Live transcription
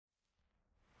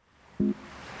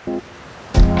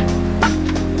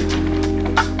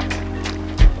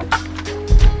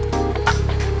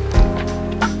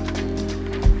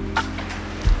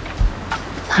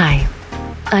Hi,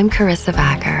 I'm Carissa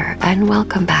Backer, and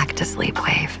welcome back to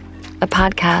Sleepwave, a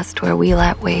podcast where we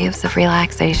let waves of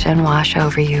relaxation wash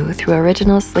over you through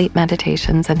original sleep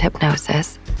meditations and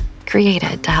hypnosis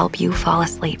created to help you fall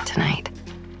asleep tonight.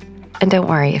 And don't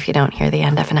worry if you don't hear the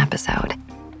end of an episode.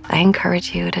 I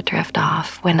encourage you to drift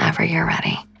off whenever you're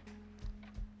ready.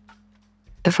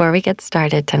 Before we get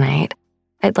started tonight,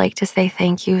 I'd like to say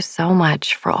thank you so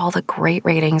much for all the great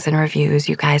ratings and reviews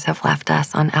you guys have left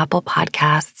us on Apple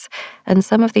Podcasts and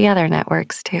some of the other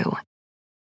networks too.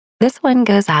 This one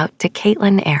goes out to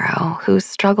Caitlin Arrow, who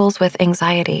struggles with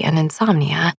anxiety and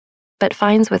insomnia, but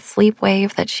finds with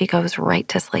Sleepwave that she goes right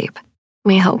to sleep.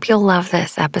 We hope you'll love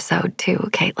this episode too,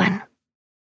 Caitlin.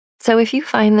 So if you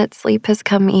find that sleep has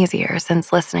come easier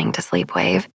since listening to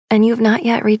Sleepwave, and you've not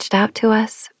yet reached out to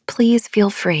us, please feel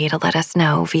free to let us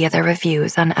know via the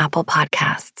reviews on Apple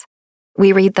Podcasts.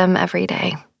 We read them every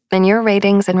day, and your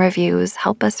ratings and reviews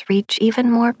help us reach even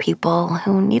more people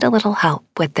who need a little help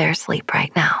with their sleep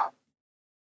right now.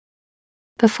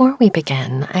 Before we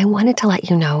begin, I wanted to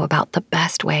let you know about the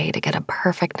best way to get a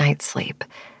perfect night's sleep.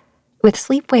 With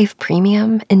Sleepwave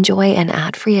Premium, enjoy an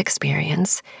ad-free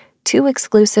experience, 2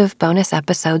 exclusive bonus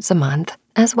episodes a month,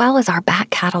 as well as our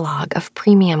back catalog of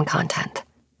premium content.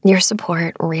 Your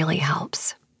support really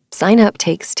helps. Sign up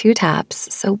takes 2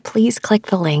 taps, so please click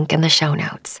the link in the show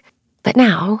notes. But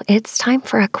now it's time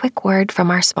for a quick word from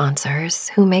our sponsors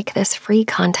who make this free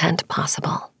content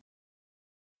possible.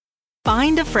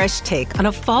 Find a fresh take on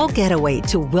a fall getaway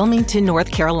to Wilmington,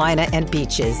 North Carolina and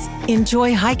beaches.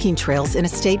 Enjoy hiking trails in a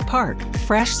state park,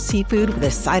 fresh seafood with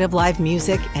a side of live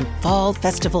music, and fall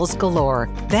festivals galore.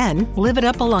 Then live it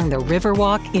up along the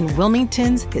Riverwalk in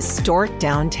Wilmington's historic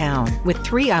downtown. With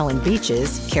 3 island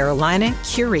beaches, Carolina,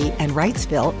 Curie, and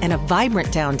Wrightsville, and a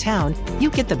vibrant downtown, you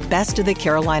get the best of the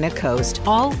Carolina coast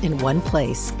all in one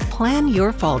place. Plan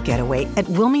your fall getaway at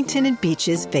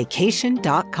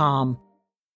WilmingtonandBeachesVacation.com.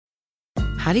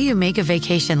 How do you make a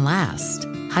vacation last?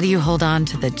 How do you hold on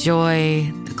to the joy,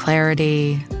 the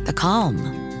clarity, the calm?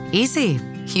 Easy.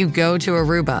 You go to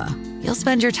Aruba. You'll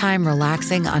spend your time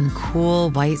relaxing on cool,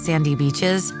 white sandy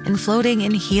beaches and floating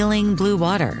in healing blue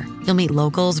water. You'll meet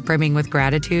locals brimming with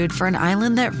gratitude for an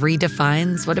island that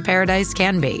redefines what a paradise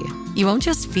can be. You won't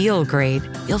just feel great.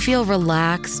 You'll feel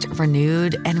relaxed,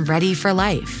 renewed, and ready for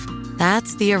life.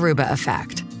 That's the Aruba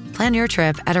effect. Plan your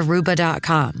trip at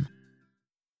Aruba.com.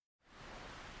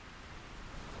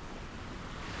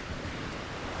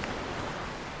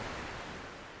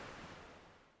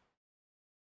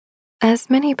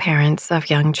 As many parents of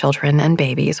young children and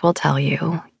babies will tell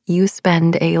you, you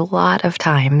spend a lot of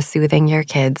time soothing your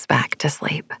kids back to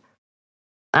sleep.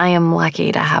 I am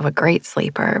lucky to have a great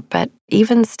sleeper, but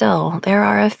even still, there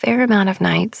are a fair amount of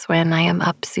nights when I am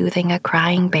up soothing a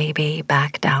crying baby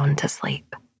back down to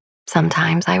sleep.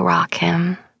 Sometimes I rock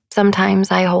him.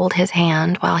 Sometimes I hold his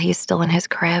hand while he's still in his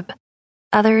crib.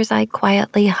 Others I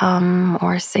quietly hum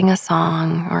or sing a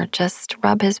song or just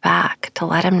rub his back to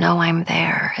let him know I'm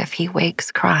there if he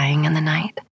wakes crying in the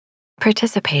night.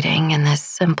 Participating in this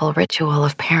simple ritual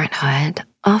of parenthood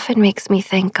often makes me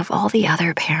think of all the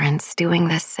other parents doing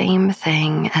the same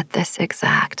thing at this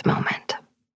exact moment.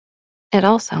 It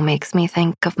also makes me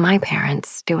think of my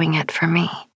parents doing it for me.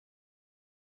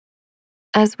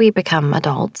 As we become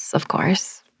adults, of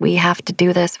course, we have to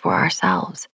do this for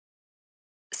ourselves.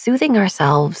 Soothing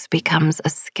ourselves becomes a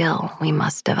skill we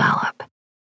must develop.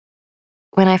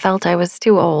 When I felt I was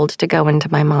too old to go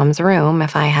into my mom's room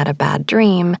if I had a bad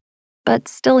dream, but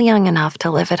still young enough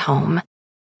to live at home,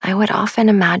 I would often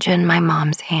imagine my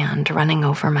mom's hand running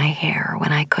over my hair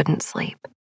when I couldn't sleep.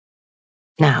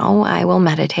 Now I will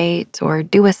meditate or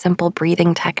do a simple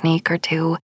breathing technique or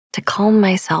 2 to calm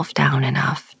myself down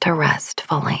enough to rest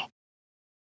fully.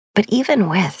 But even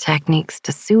with techniques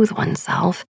to soothe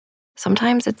oneself,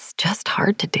 sometimes it's just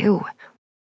hard to do.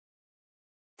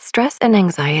 Stress and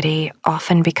anxiety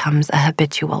often becomes a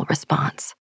habitual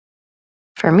response.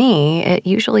 For me, it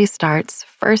usually starts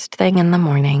first thing in the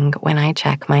morning when I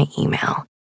check my email.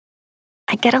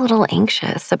 I get a little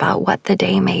anxious about what the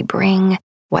day may bring,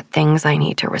 what things I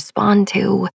need to respond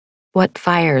to, what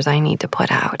fires I need to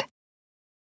put out.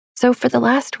 So for the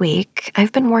last week,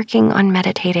 I've been working on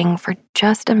meditating for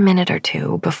just a minute or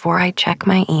 2 before I check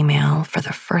my email for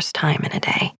the first time in a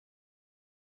day.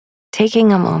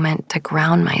 Taking a moment to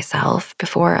ground myself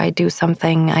before I do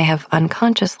something I have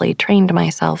unconsciously trained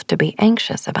myself to be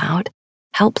anxious about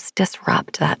helps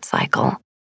disrupt that cycle.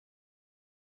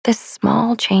 This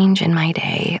small change in my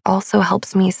day also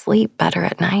helps me sleep better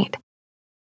at night.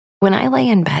 When I lay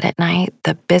in bed at night,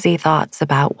 the busy thoughts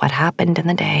about what happened in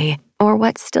the day or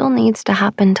what still needs to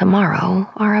happen tomorrow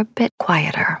are a bit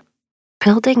quieter.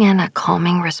 Building in a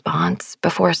calming response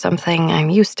before something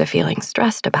I'm used to feeling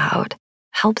stressed about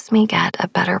helps me get a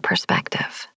better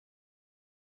perspective.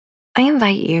 I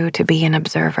invite you to be an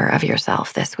observer of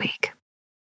yourself this week.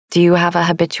 Do you have a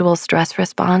habitual stress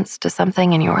response to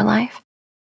something in your life?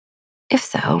 If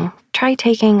so, try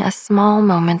taking a small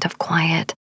moment of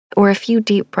quiet or a few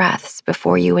deep breaths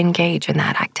before you engage in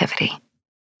that activity.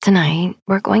 Tonight,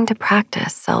 we're going to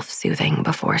practice self-soothing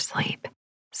before sleep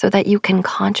so that you can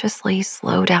consciously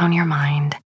slow down your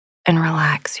mind and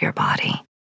relax your body.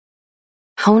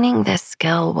 Honing this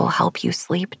skill will help you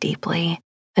sleep deeply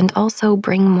and also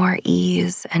bring more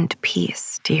ease and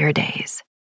peace to your days.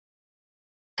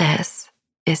 This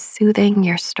is Soothing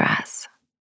Your Stress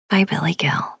by Billy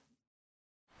Gill.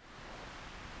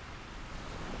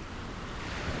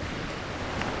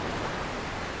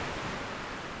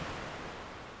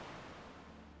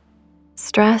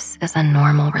 Stress is a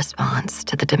normal response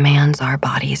to the demands our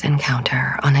bodies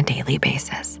encounter on a daily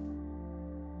basis.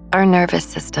 Our nervous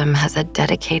system has a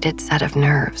dedicated set of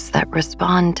nerves that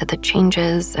respond to the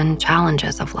changes and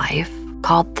challenges of life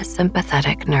called the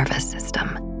sympathetic nervous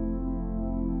system.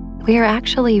 We are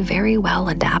actually very well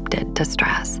adapted to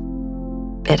stress.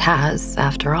 It has,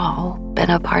 after all, been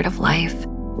a part of life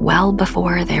well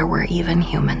before there were even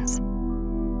humans.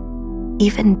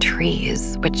 Even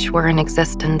trees, which were in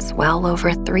existence well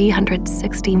over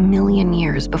 360 million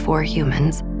years before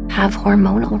humans, have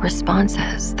hormonal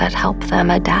responses that help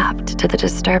them adapt to the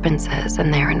disturbances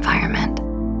in their environment.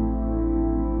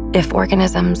 If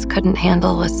organisms couldn't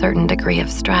handle a certain degree of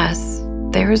stress,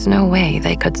 there's no way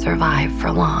they could survive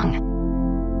for long.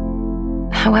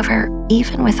 However,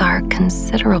 even with our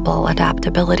considerable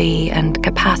adaptability and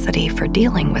capacity for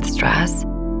dealing with stress,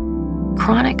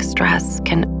 chronic stress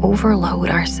can overload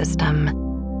our system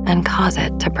and cause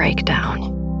it to break down.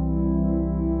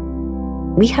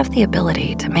 We have the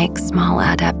ability to make small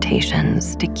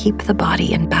adaptations to keep the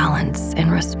body in balance in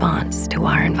response to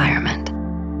our environment.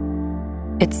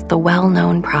 It's the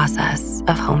well-known process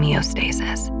of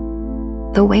homeostasis.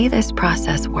 The way this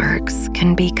process works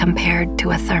can be compared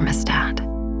to a thermostat.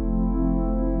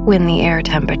 When the air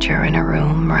temperature in a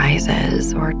room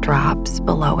rises or drops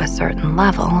below a certain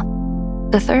level,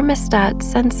 the thermostat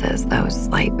senses those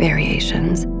slight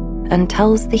variations and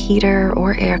tells the heater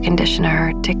or air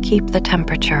conditioner to keep the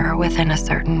temperature within a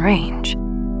certain range.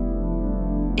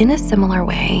 In a similar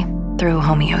way, through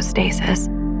homeostasis,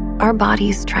 our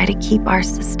bodies try to keep our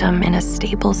system in a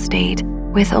stable state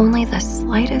with only the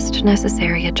slightest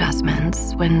necessary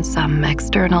adjustments when some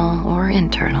external or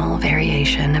internal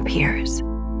variation appears.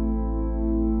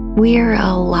 We're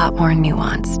a lot more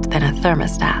nuanced than a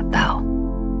thermostat, though.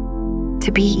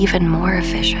 To be even more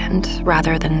efficient,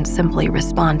 rather than simply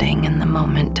responding in the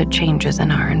moment to changes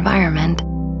in our environment,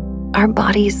 our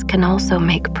bodies can also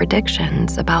make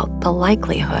predictions about the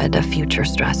likelihood of future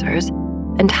stressors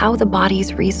and how the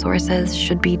body's resources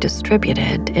should be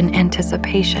distributed in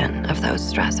anticipation of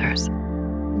those stressors.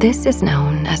 This is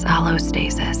known as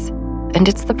allostasis, and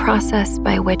it's the process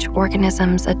by which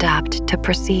organisms adapt to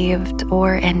perceived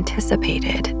or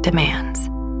anticipated demands.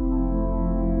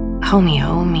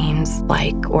 Homeo means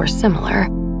like or similar,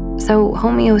 so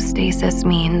homeostasis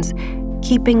means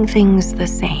keeping things the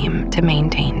same to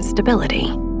maintain stability.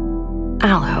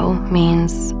 Allo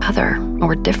means other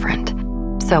or different,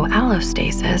 so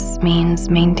allostasis means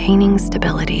maintaining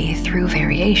stability through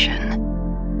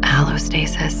variation.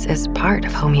 Allostasis is part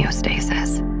of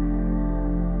homeostasis.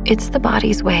 It's the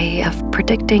body's way of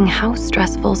predicting how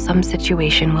stressful some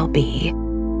situation will be,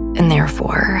 and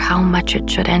therefore how much it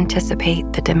should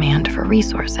anticipate the demand for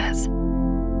resources.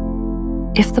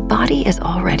 If the body is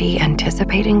already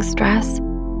anticipating stress,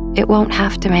 it won't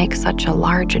have to make such a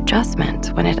large adjustment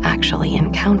when it actually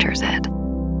encounters it.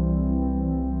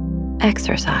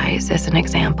 Exercise is an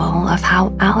example of how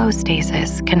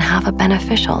allostasis can have a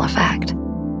beneficial effect.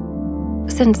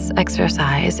 Since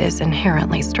exercise is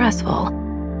inherently stressful,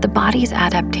 the body's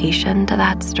adaptation to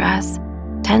that stress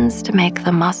tends to make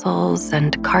the muscles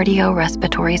and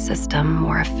cardiorespiratory system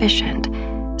more efficient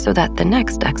so that the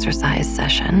next exercise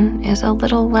session is a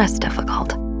little less difficult.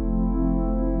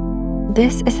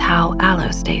 This is how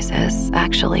allostasis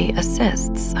actually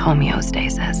assists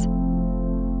homeostasis.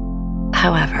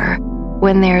 However,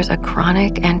 when there's a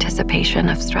chronic anticipation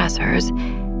of stressors,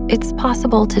 it's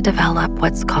possible to develop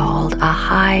what's called a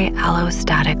high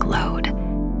allostatic load.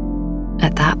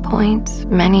 At that point,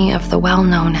 many of the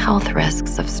well-known health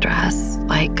risks of stress,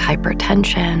 like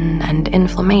hypertension and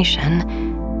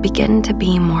inflammation, begin to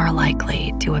be more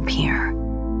likely to appear.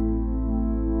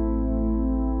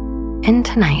 In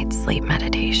tonight's sleep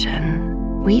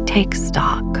meditation, we take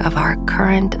stock of our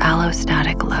current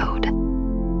allostatic load.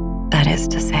 That is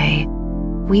to say,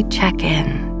 we check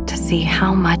in to see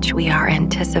how much we are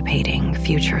anticipating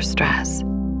future stress.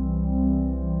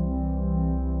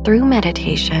 Through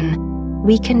meditation,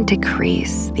 we can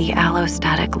decrease the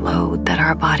allostatic load that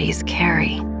our bodies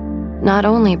carry, not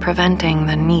only preventing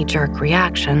the knee-jerk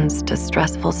reactions to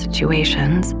stressful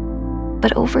situations,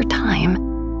 but over time,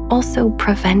 also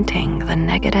preventing the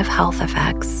negative health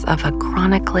effects of a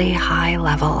chronically high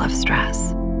level of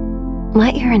stress.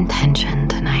 Let your intention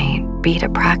tonight be to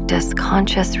practice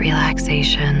conscious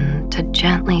relaxation to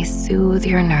gently soothe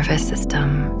your nervous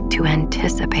system to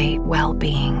anticipate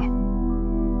well-being.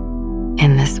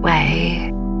 In this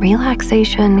way,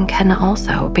 relaxation can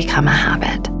also become a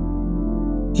habit.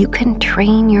 You can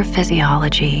train your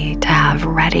physiology to have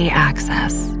ready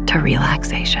access to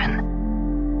relaxation.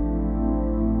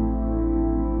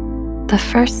 The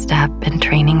first step in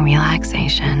training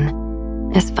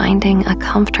relaxation is finding a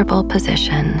comfortable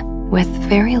position with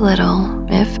very little,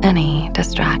 if any,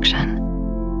 distraction.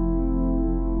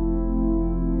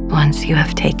 Once you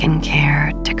have taken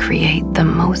care to create the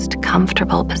most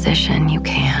comfortable position you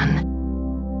can,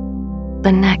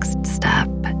 the next step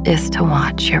is to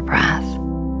watch your breath.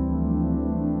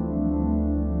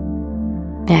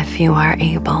 If you are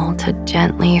able to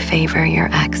gently favor your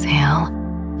exhale,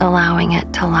 allowing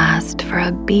it to last for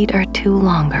a beat or two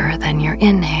longer than your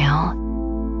inhale,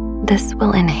 this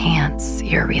will enhance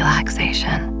your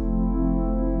relaxation.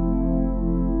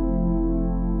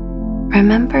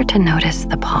 Remember to notice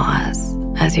the pause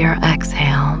as your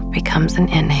exhale becomes an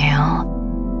inhale,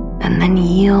 and then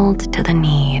yield to the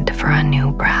need for a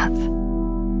new breath.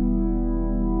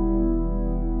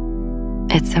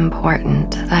 It's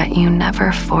important that you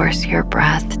never force your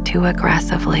breath too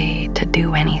aggressively to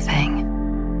do anything.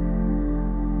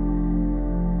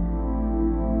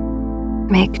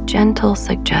 Make gentle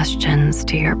suggestions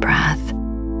to your breath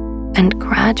and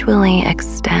gradually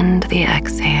extend the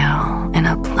exhale in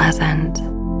a pleasant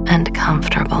and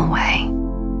comfortable way.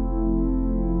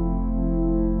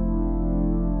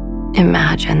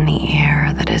 Imagine the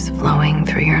air that is flowing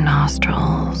through your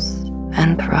nostrils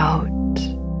and throat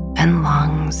and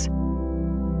lungs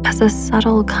as a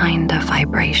subtle kind of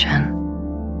vibration.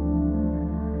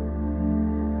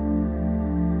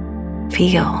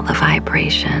 Feel the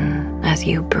vibration as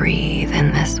you breathe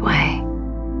in this way.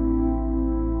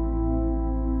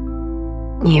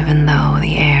 Even though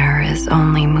the air is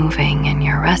only moving in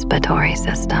your respiratory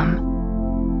system,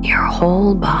 your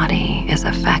whole body is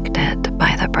affected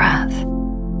by the breath.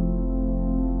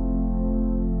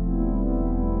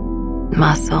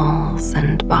 Muscles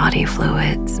and body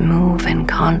fluids move in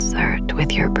concert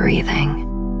with your breathing,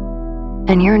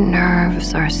 and your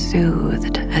nerves are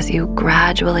soothed as you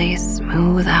gradually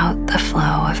smooth out the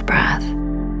flow of breath.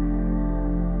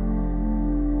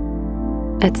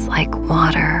 It's like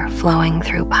water flowing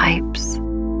through pipes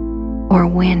or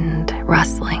wind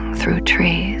rustling through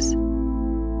trees.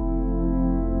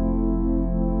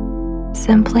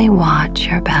 Simply watch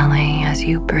your belly as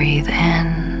you breathe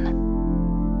in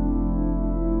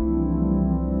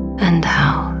and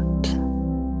out.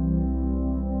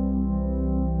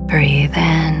 Breathe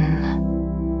in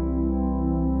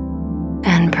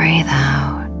and breathe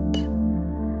out.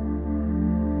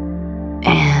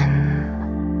 In,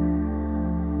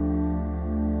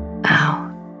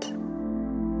 out.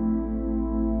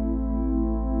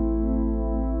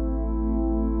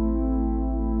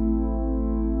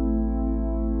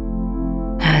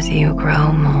 As you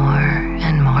grow more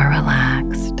and more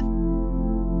relaxed,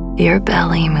 your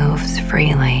belly moves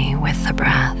freely with the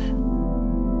breath.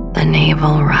 The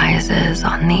navel rises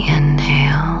on the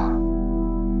inhale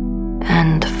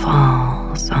and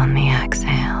falls on the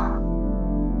exhale.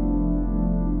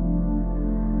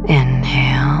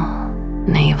 Inhale,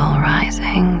 navel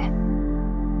rising.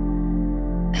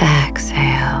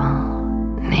 Exhale,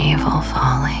 navel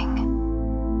falling.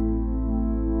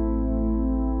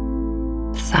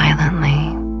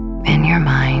 Silently, in your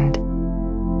mind,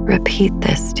 repeat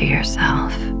this to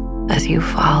yourself as you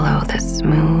follow the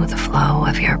smooth flow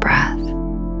of your breath.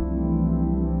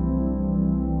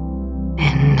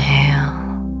 Inhale,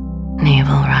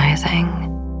 navel rising.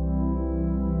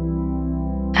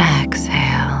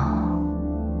 Exhale,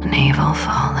 navel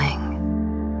falling.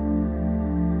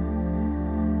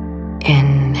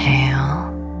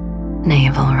 Inhale,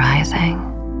 navel rising.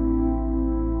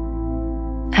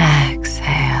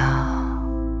 Exhale,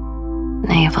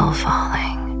 navel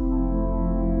falling.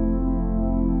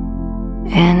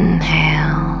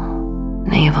 Inhale,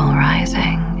 navel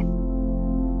rising.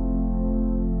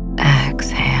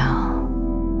 Exhale,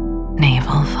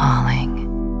 navel falling.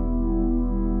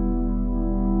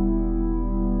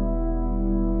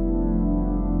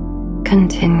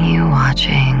 Continue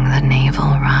watching the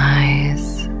navel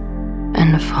rise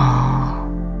and fall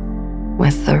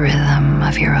with the rhythm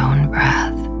of your own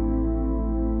breath,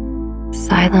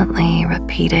 silently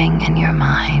repeating in your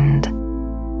mind.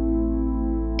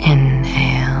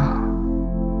 Inhale,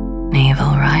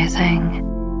 navel rising.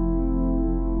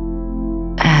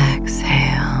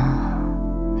 Exhale,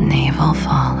 navel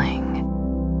falling.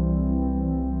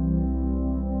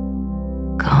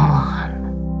 Go on.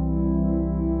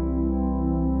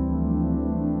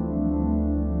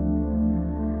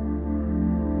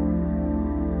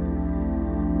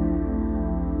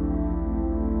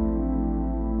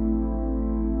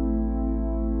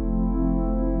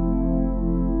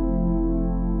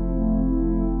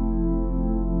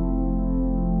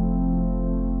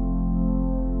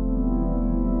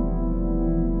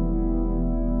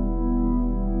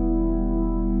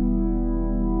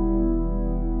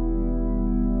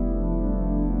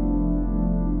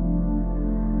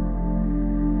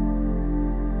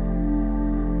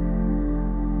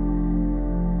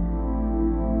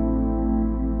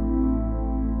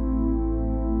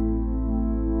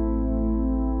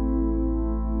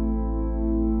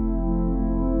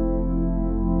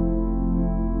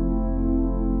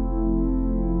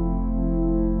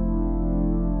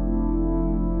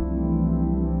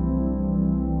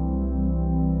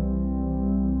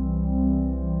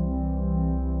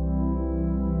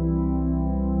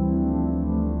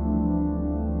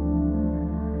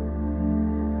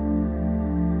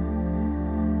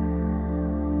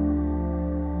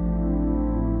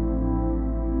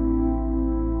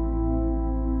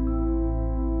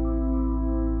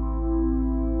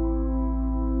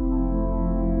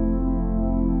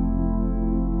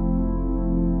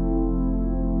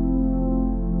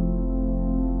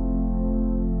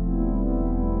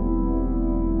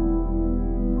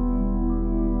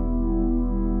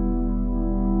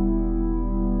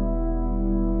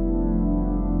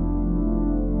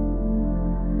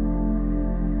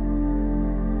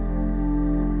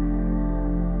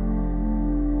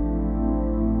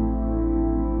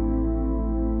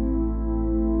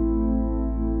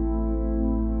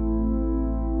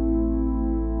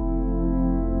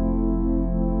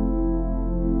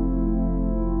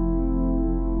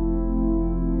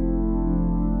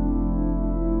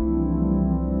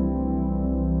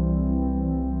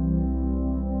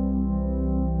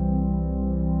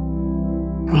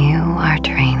 You are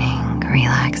training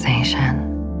relaxation.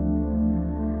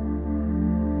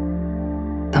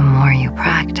 The more you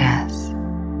practice,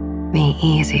 the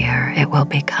easier it will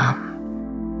become.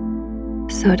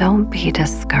 So don't be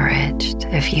discouraged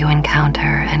if you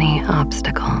encounter any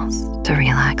obstacles to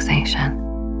relaxation.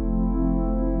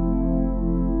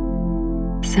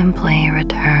 Simply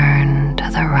return to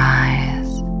the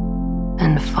rise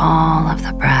and fall of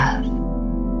the breath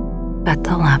at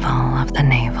the level of the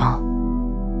navel.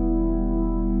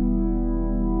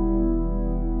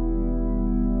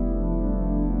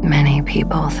 Many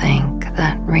people think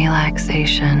that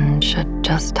relaxation should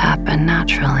just happen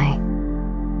naturally.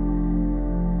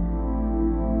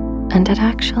 And it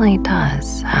actually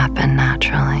does happen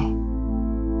naturally.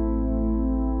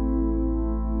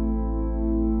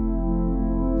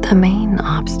 The main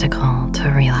obstacle to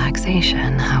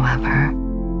relaxation, however,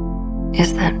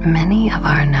 is that many of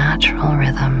our natural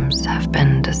rhythms have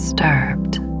been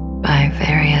disturbed by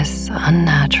various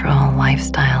unnatural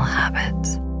lifestyle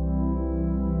habits.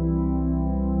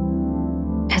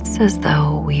 It's as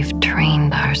though we've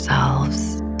trained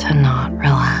ourselves to not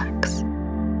relax.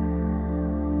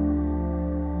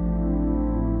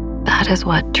 That is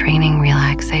what training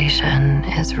relaxation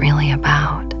is really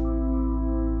about.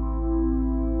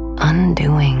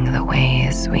 Undoing the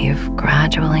ways we've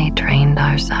gradually trained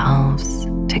ourselves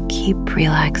to keep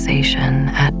relaxation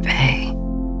at bay.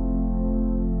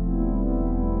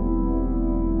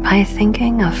 By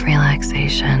thinking of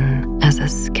relaxation as a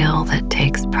skill that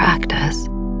takes practice,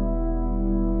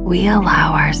 we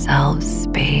allow ourselves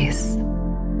space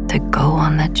to go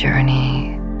on the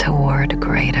journey toward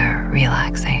greater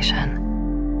relaxation.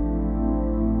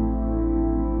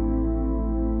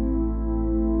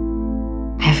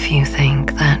 If you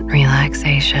think that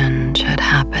relaxation should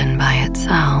happen by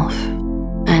itself,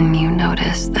 and you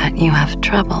notice that you have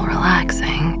trouble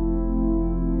relaxing,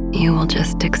 you will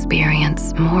just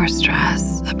experience more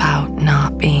stress about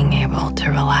not being able to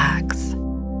relax.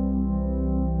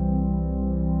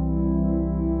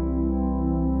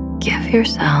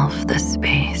 yourself the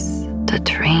space to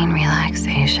train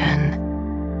relaxation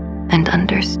and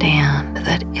understand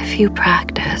that if you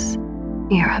practice,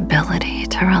 your ability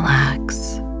to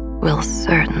relax will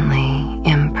certainly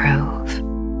improve.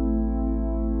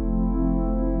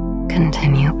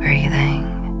 Continue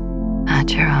breathing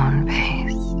at your own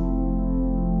pace.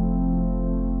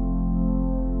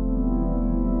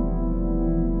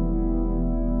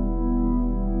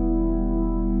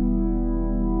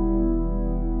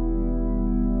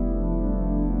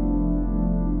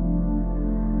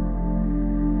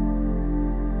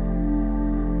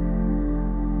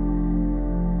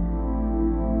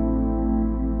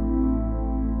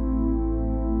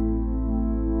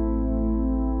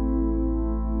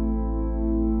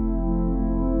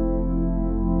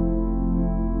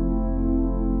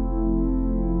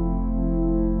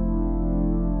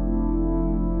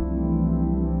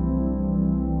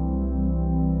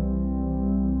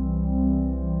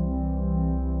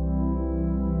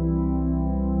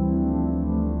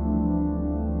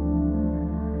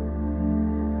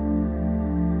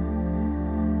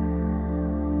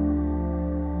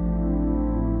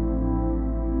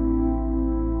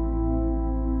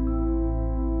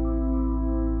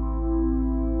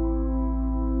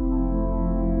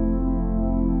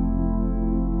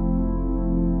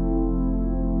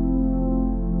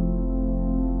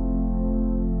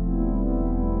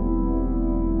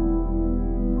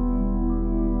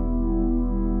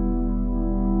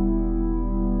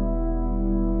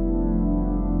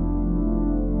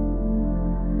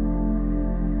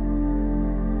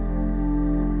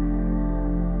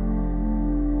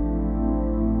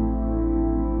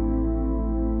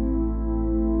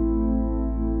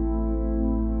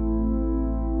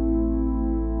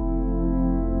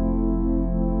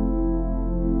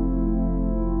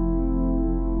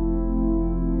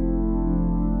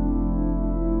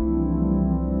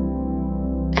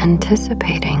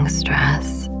 Anticipating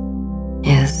stress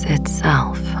is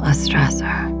itself a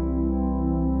stressor.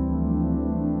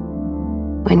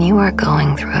 When you are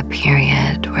going through a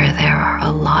period where there are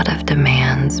a lot of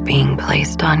demands being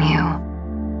placed on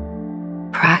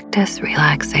you, practice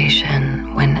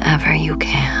relaxation whenever you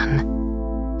can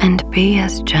and be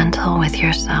as gentle with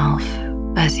yourself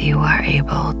as you are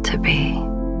able to be.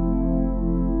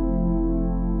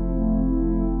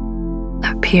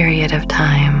 A period of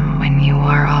time when you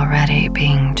are already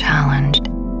being challenged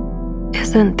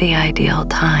isn't the ideal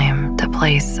time to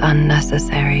place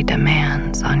unnecessary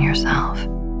demands on yourself.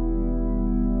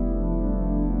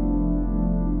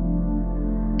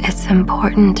 It's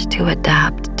important to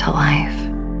adapt to life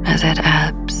as it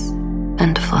ebbs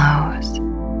and flows.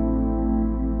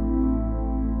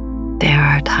 There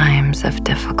are times of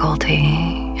difficulty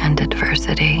and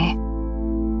adversity,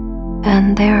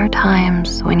 and there are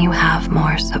times when you have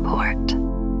more support.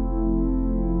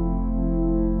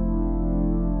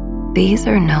 These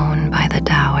are known by the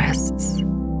Taoists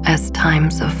as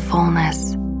times of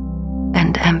fullness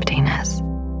and emptiness.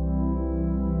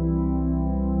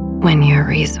 When your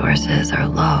resources are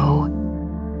low,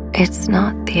 it's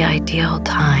not the ideal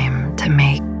time to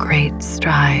make great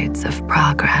strides of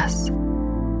progress.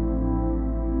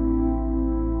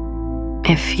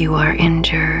 If you are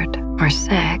injured or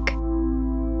sick,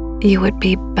 you would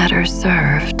be better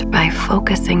served by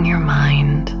focusing your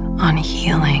mind on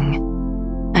healing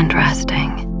and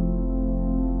resting.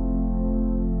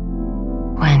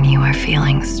 When you are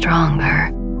feeling stronger,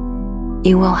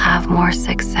 you will have more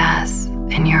success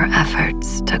in your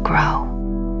efforts to grow.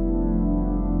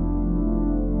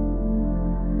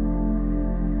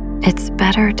 It's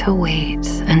better to wait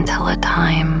until a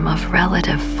time of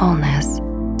relative fullness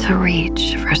to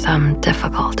reach for some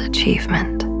difficult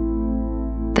achievement.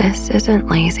 This isn't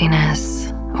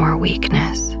laziness or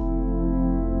weakness.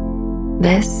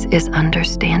 This is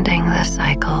understanding the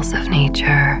cycles of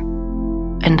nature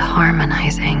and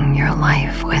harmonizing your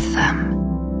life with them.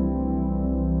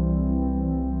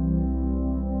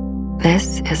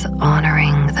 This is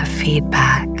honoring the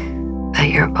feedback that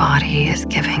your body is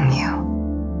giving you.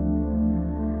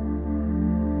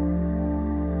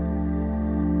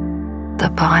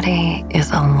 The body is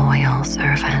a loyal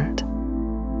servant,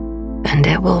 and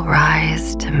it will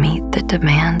rise to meet the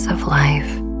demands of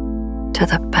life to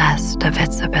the best of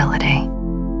its ability.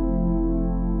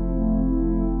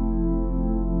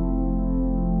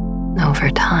 Over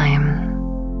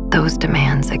time, those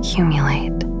demands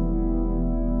accumulate,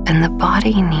 and the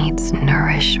body needs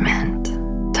nourishment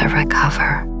to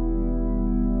recover.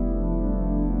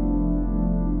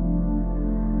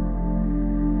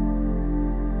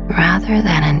 Rather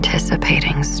than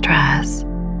anticipating stress,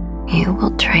 you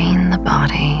will train the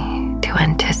body to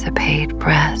anticipate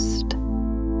rest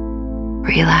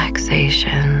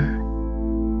relaxation,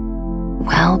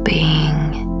 well-being,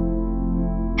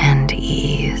 and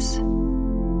ease.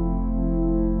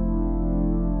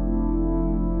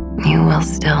 You will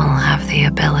still have the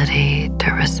ability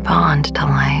to respond to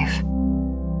life,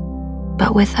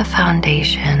 but with a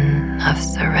foundation of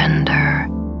surrender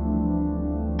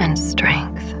and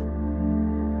strength.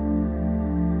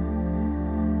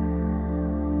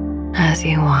 As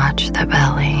you watch the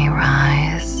belly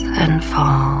rise and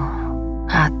fall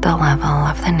at the level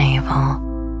of the navel,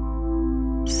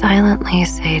 silently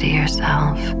say to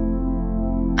yourself,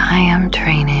 I am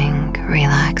training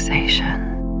relaxation.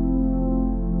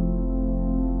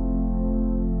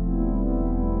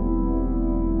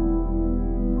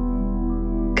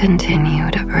 Continue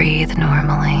to breathe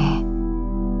normally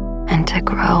and to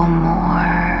grow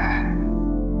more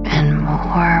and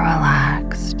more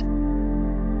relaxed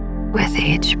with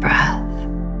each breath.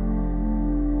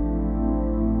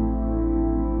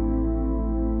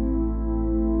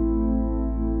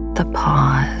 The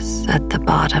pause at the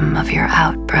bottom of your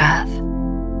out-breath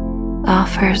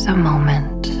offers a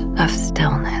moment of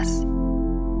stillness.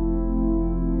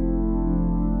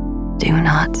 Do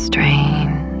not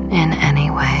strain in any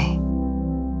way.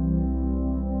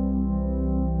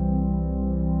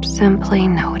 Simply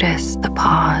notice the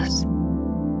pause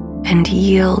and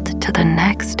yield to the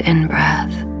next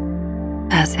in-breath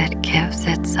as it gives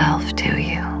itself to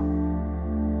you.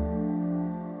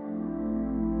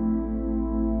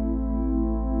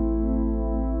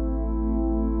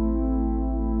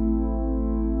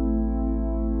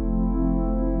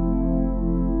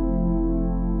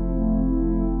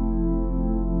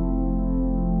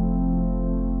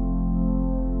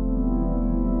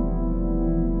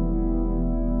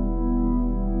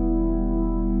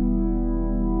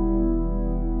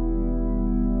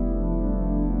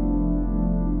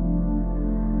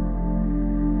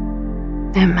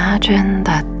 Imagine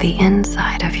that the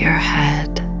inside of your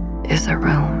head is a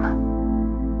room.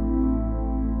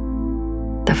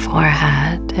 The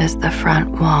forehead is the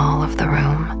front wall of the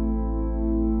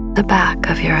room. The back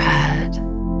of your head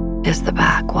is the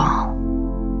back wall.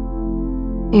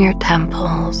 Your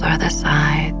temples are the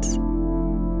sides.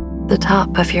 The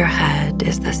top of your head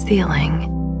is the ceiling,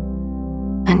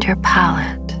 and your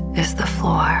palate is the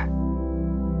floor.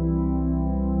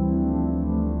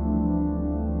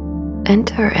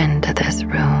 Enter into this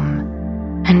room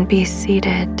and be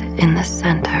seated in the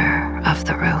center of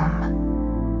the room.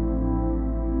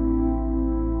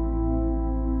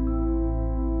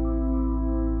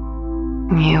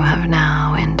 You have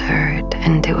now entered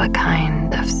into a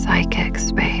kind of psychic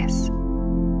space.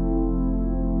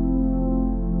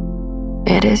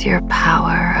 It is your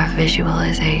power of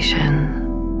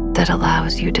visualization that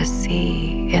allows you to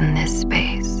see in this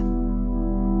space.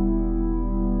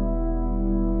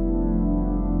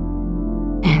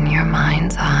 In your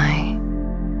mind's eye,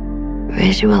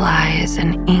 visualize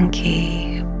an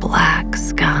inky black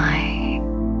sky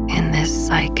in this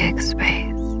psychic space.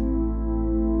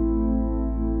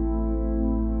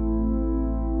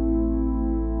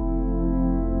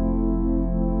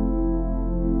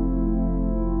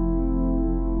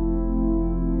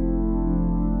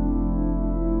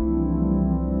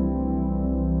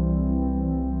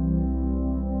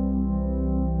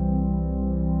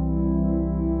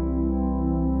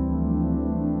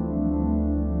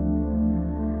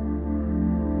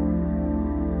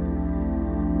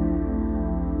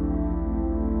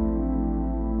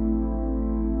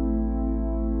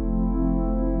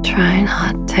 Try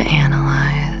not to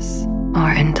analyze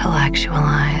or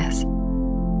intellectualize,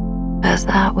 as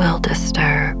that will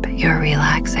disturb your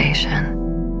relaxation.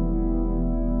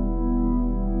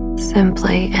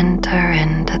 Simply enter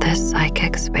into this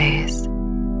psychic space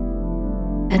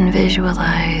and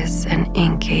visualize an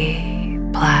inky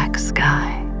black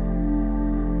sky.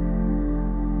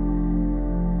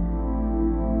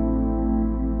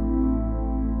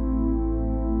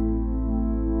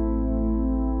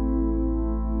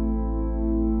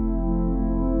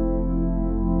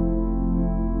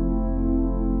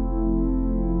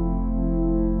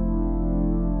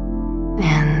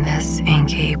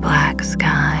 Inky black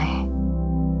sky,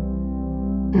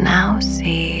 now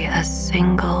see a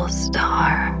single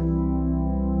star.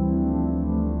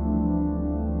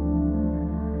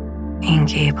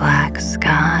 Inky black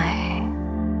sky,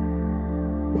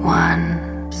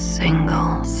 one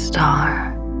single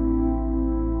star.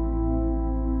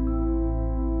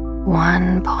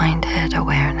 One pointed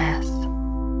awareness.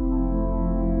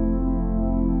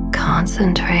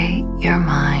 Concentrate your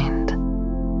mind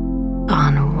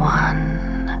on one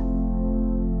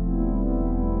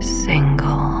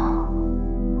single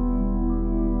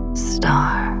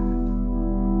star.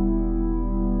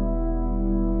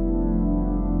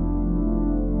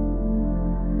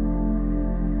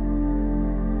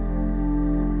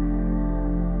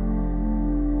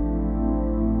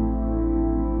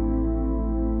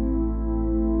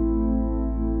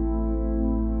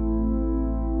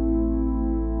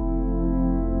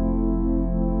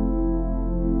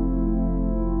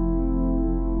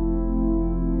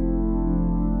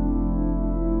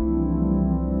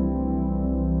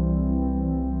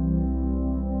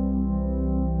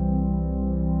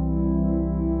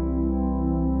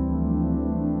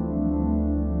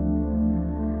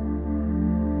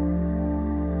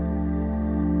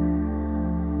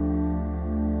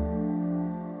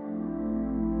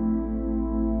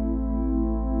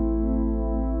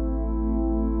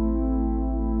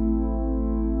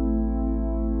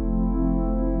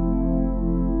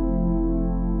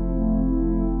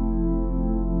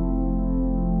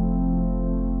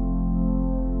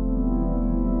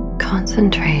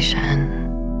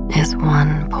 Concentration is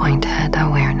one-pointed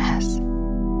awareness.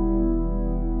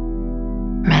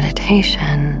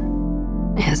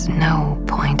 Meditation is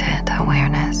no-pointed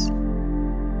awareness.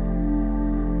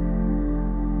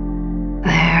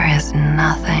 There is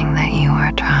nothing that you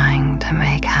are trying to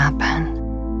make happen.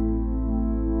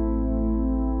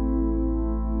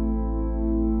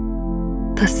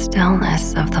 The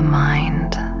stillness of the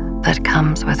mind that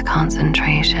comes with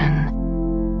concentration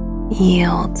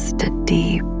yields to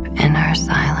deep inner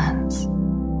silence.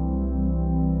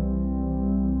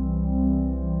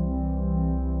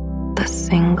 The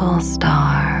single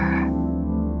star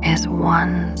is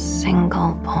one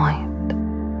single point.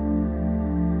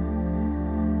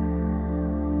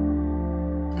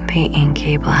 The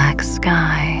inky black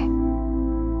sky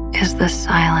is the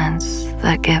silence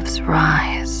that gives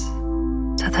rise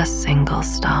to the single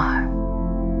star.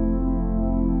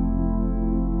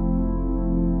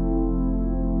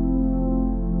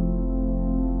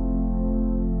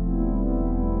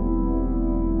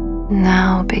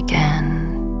 Now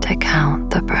begin to count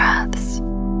the breaths.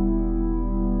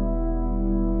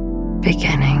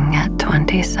 Beginning at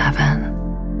 27,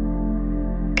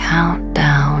 count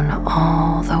down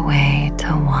all the way to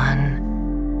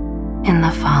 1 in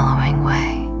the following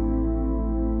way.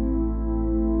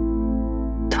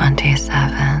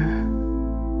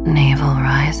 27, navel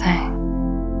rising.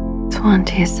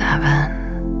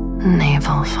 27,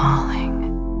 navel falling.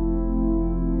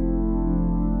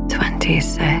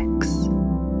 26,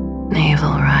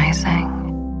 navel rising.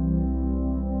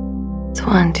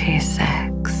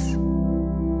 26,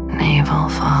 navel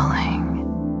falling.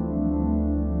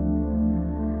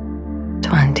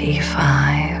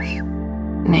 25,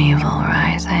 navel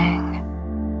rising.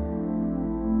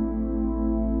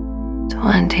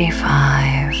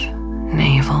 25,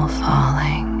 navel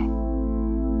falling.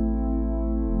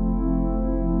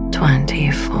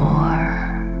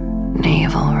 24,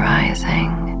 navel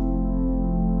rising.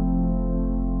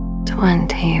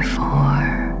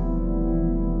 24,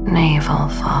 navel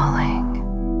falling.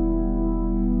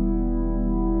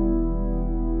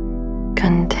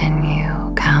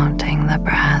 Continue counting the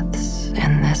breaths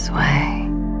in this way.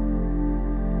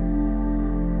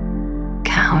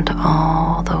 Count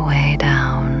all the way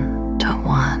down to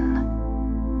 1.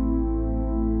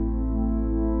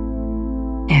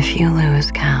 If you lose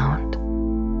count,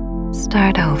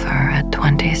 start over at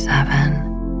 27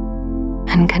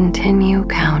 and continue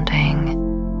counting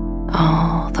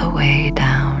all the way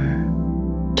down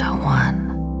to 1.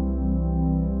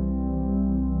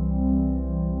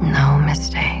 No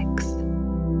mistakes.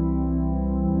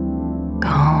 Go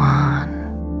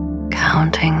on,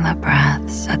 counting the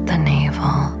breaths at the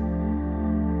navel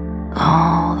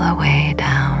all the way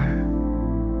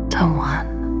down to 1.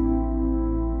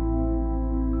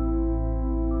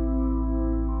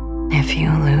 If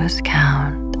you lose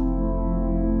count,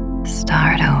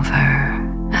 start over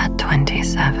at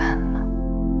 27.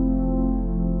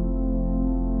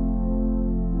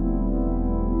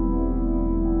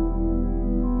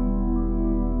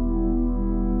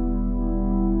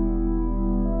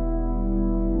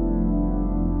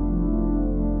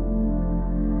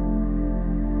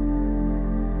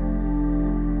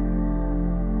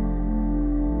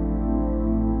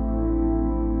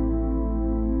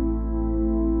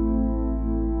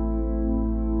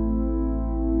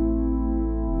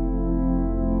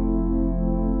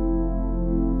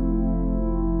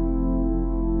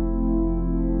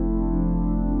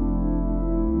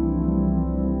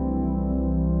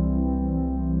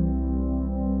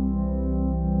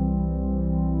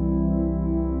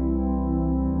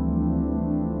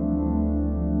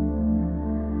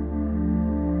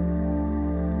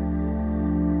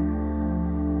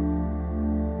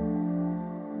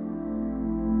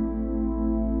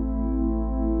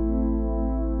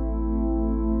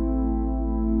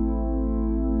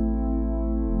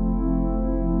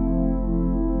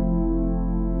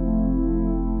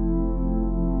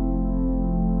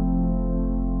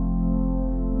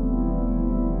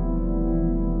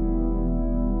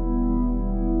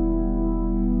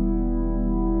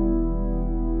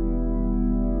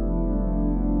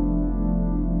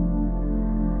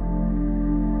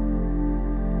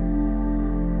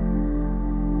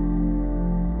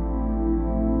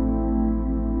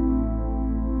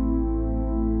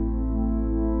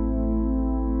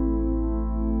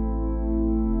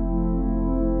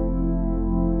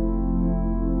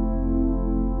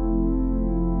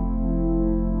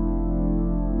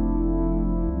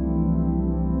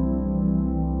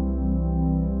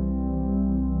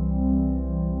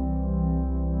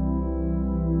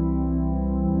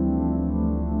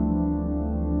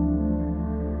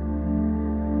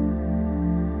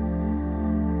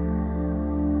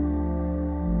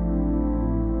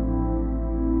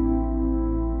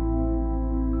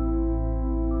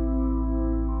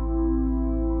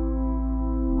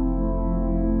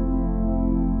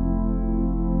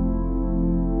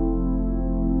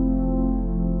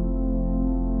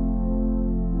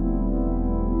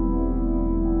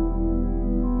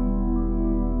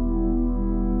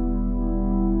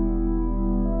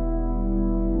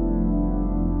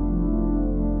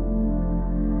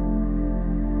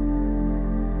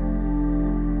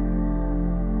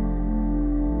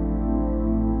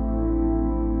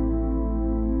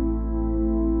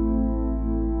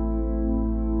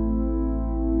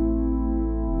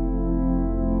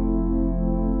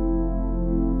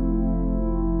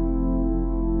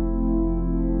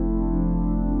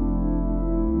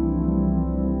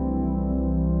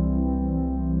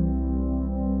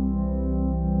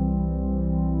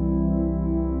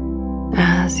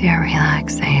 As your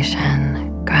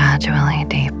relaxation gradually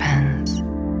deepens,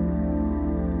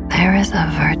 there is a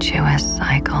virtuous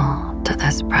cycle to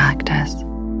this practice.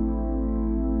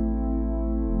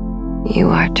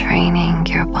 You are training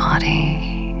your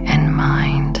body and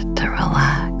mind to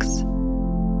relax.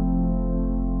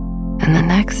 And the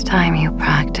next time you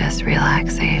practice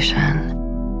relaxation,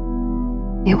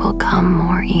 it will come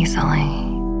more easily,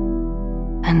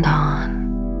 and on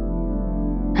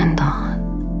and on.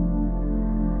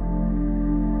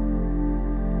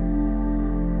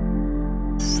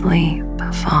 Sleep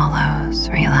follows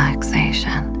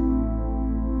relaxation.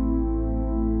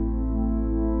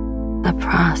 The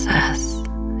process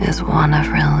is one of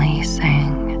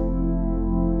releasing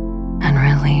and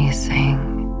releasing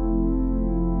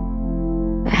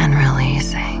and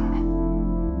releasing.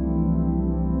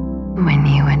 When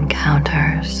you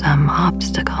encounter some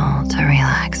obstacle to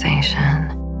relaxation,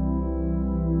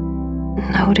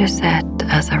 notice it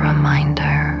as a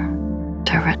reminder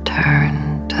to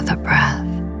return to the breath.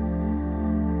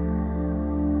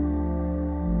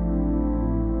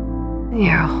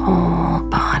 Your whole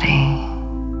body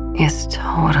is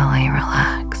totally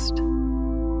relaxed.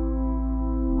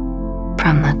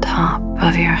 From the top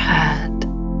of your head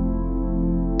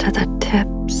to the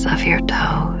tips of your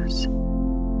toes.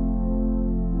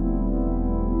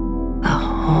 The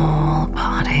whole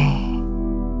body.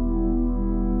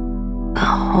 The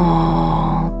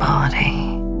whole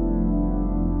body.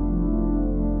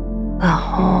 The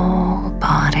whole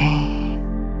body.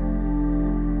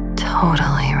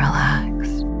 Totally relaxed.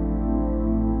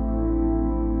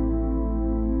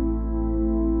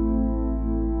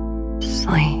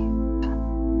 Sleep.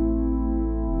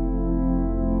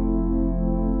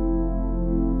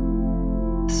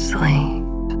 Sleep.